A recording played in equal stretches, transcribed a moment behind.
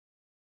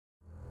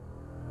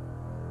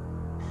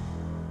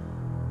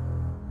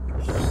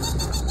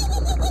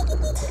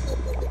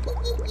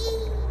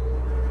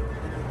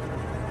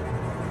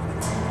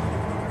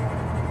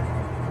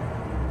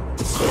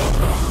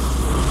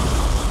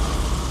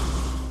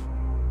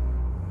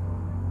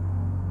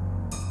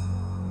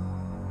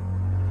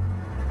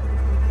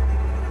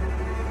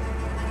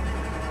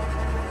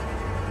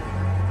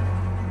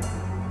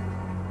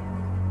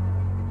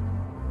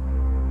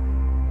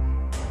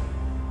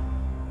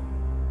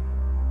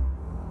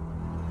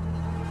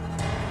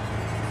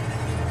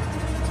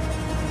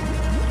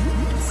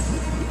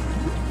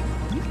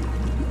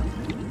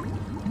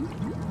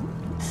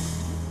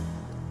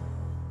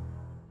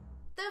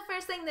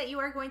Thing that you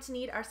are going to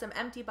need are some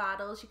empty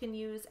bottles. You can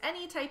use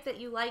any type that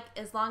you like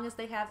as long as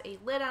they have a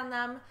lid on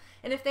them,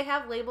 and if they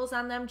have labels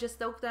on them, just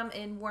soak them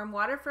in warm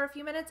water for a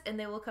few minutes and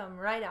they will come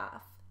right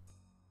off.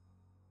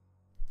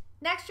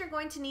 Next, you're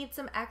going to need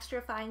some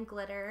extra fine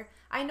glitter.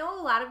 I know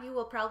a lot of you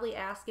will probably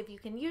ask if you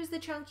can use the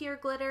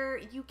chunkier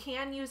glitter. You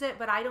can use it,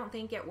 but I don't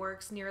think it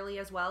works nearly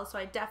as well, so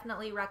I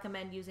definitely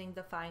recommend using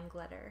the fine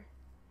glitter.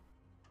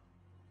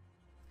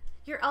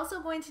 You're also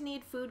going to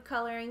need food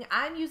coloring.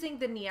 I'm using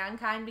the neon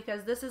kind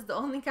because this is the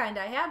only kind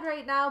I have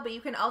right now, but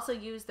you can also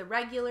use the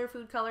regular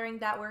food coloring.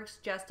 That works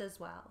just as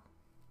well.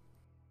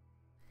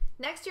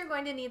 Next, you're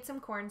going to need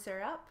some corn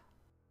syrup.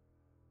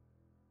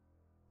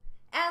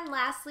 And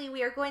lastly,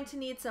 we are going to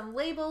need some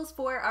labels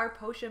for our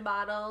potion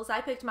bottles. I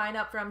picked mine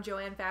up from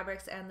Joann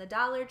Fabrics and the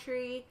Dollar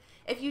Tree.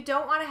 If you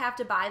don't want to have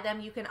to buy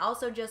them, you can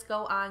also just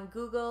go on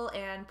Google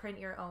and print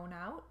your own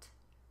out.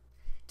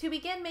 To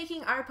begin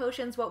making our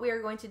potions, what we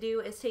are going to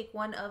do is take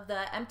one of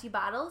the empty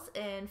bottles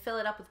and fill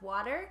it up with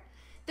water.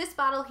 This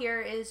bottle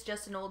here is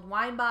just an old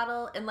wine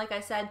bottle, and like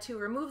I said, to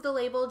remove the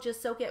label,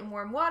 just soak it in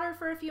warm water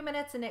for a few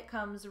minutes and it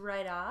comes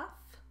right off.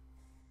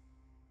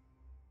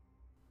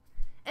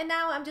 And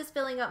now I'm just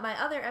filling up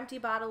my other empty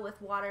bottle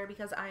with water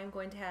because I am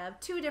going to have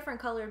two different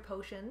colored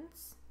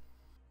potions.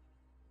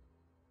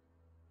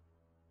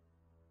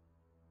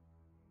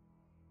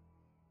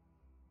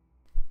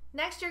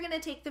 Next, you're going to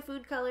take the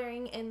food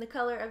coloring in the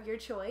color of your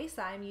choice.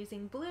 I'm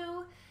using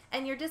blue,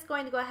 and you're just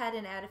going to go ahead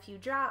and add a few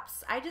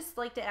drops. I just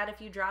like to add a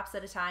few drops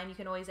at a time. You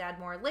can always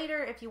add more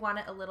later if you want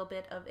it a little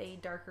bit of a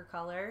darker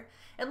color.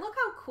 And look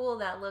how cool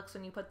that looks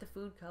when you put the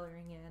food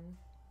coloring in.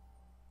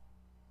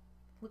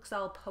 Looks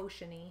all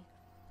potion-y.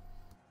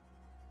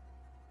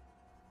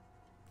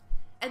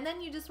 And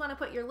then you just want to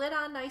put your lid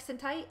on nice and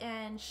tight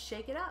and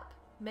shake it up.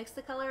 Mix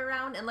the color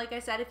around, and like I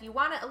said, if you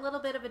want it a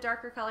little bit of a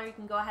darker color, you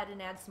can go ahead and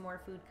add some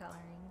more food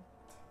coloring.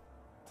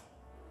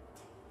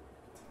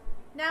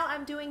 Now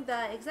I'm doing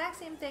the exact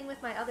same thing with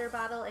my other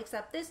bottle,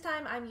 except this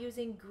time I'm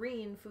using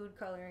green food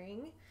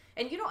coloring.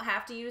 And you don't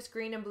have to use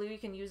green and blue, you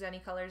can use any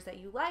colors that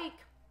you like.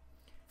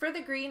 For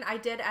the green, I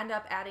did end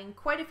up adding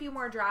quite a few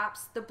more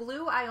drops. The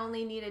blue, I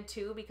only needed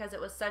 2 because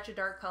it was such a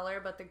dark color,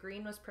 but the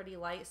green was pretty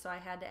light, so I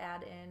had to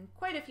add in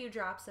quite a few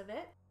drops of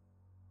it.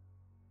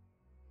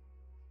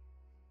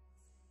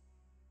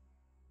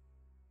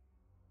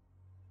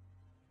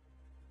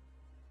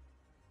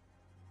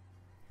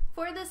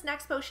 For this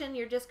next potion,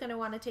 you're just going to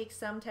want to take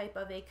some type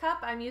of a cup.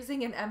 I'm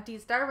using an empty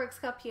Starbucks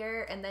cup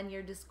here, and then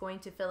you're just going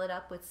to fill it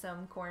up with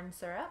some corn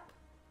syrup.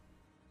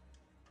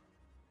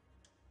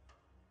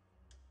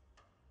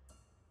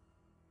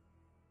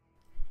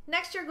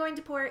 Next, you're going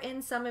to pour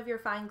in some of your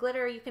fine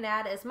glitter. You can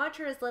add as much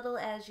or as little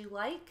as you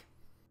like.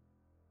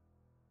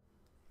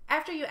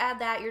 After you add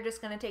that, you're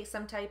just going to take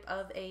some type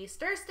of a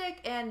stir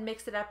stick and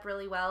mix it up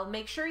really well.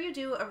 Make sure you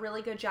do a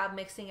really good job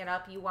mixing it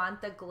up. You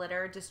want the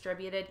glitter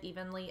distributed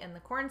evenly in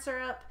the corn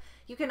syrup.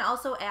 You can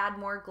also add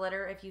more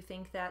glitter if you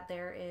think that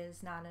there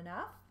is not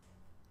enough.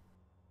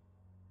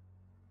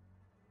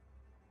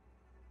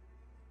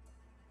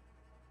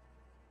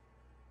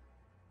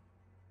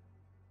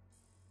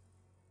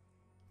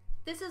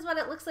 This is what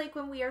it looks like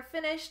when we are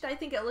finished. I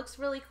think it looks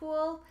really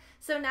cool.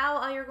 So now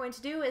all you're going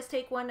to do is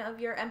take one of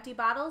your empty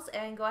bottles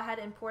and go ahead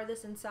and pour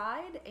this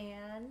inside,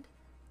 and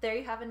there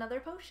you have another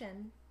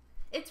potion.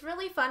 It's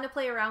really fun to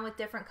play around with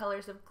different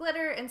colors of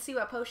glitter and see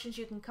what potions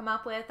you can come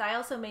up with. I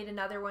also made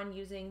another one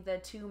using the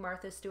 2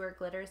 Martha Stewart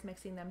glitters,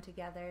 mixing them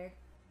together.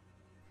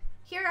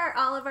 Here are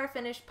all of our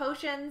finished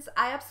potions.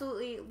 I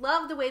absolutely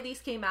love the way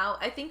these came out.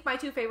 I think my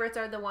 2 favorites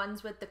are the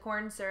ones with the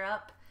corn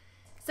syrup.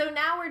 So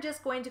now we're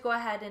just going to go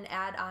ahead and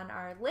add on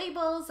our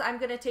labels. I'm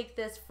going to take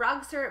this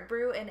frog syrup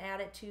brew and add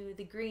it to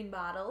the green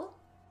bottle.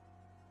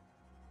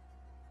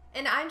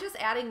 And I'm just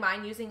adding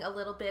mine using a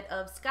little bit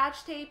of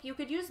Scotch tape. You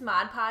could use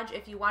Mod Podge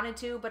if you wanted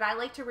to, but I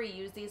like to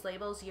reuse these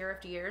labels year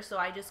after year, so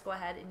I just go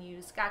ahead and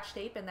use Scotch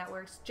tape, and that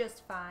works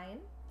just fine.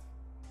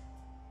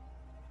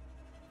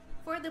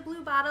 For the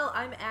blue bottle,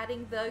 I'm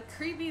adding the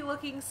creepy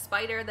looking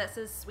spider that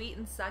says sweet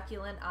and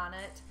succulent on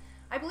it.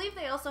 I believe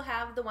they also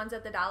have the ones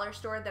at the dollar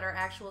store that are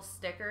actual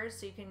stickers,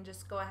 so you can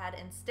just go ahead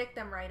and stick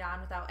them right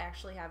on without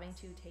actually having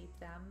to tape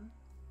them.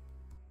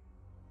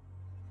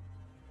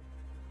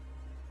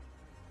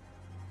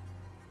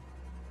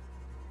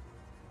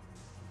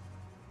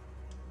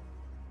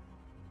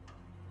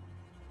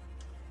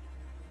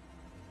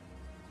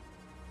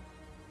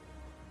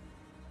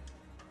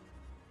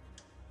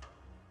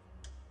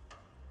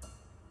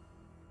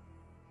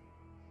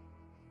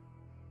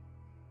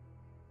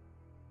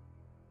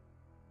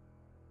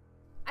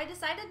 I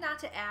decided not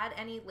to add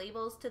any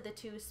labels to the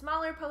two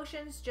smaller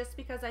potions just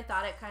because I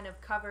thought it kind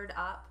of covered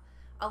up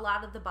a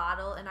lot of the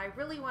bottle and I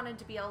really wanted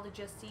to be able to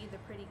just see the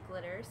pretty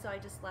glitter, so I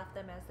just left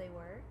them as they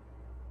were.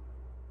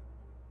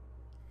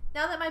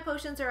 Now that my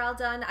potions are all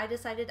done, I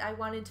decided I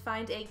wanted to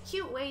find a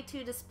cute way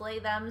to display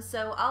them,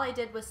 so all I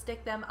did was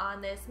stick them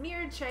on this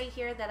mirrored tray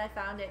here that I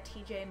found at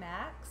TJ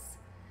Maxx.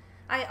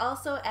 I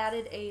also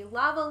added a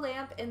lava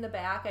lamp in the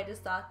back. I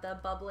just thought the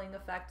bubbling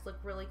effect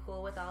looked really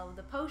cool with all of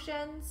the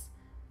potions.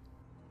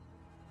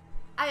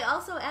 I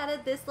also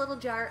added this little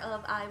jar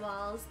of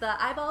eyeballs.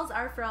 The eyeballs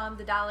are from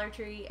the Dollar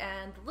Tree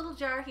and the little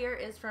jar here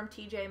is from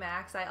TJ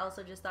Maxx. I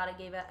also just thought it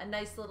gave it a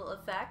nice little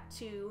effect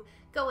to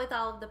go with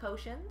all of the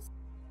potions.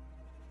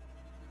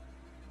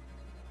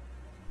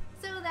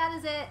 So that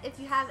is it. If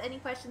you have any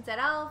questions at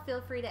all,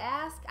 feel free to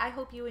ask. I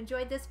hope you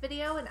enjoyed this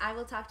video and I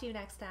will talk to you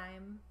next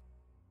time.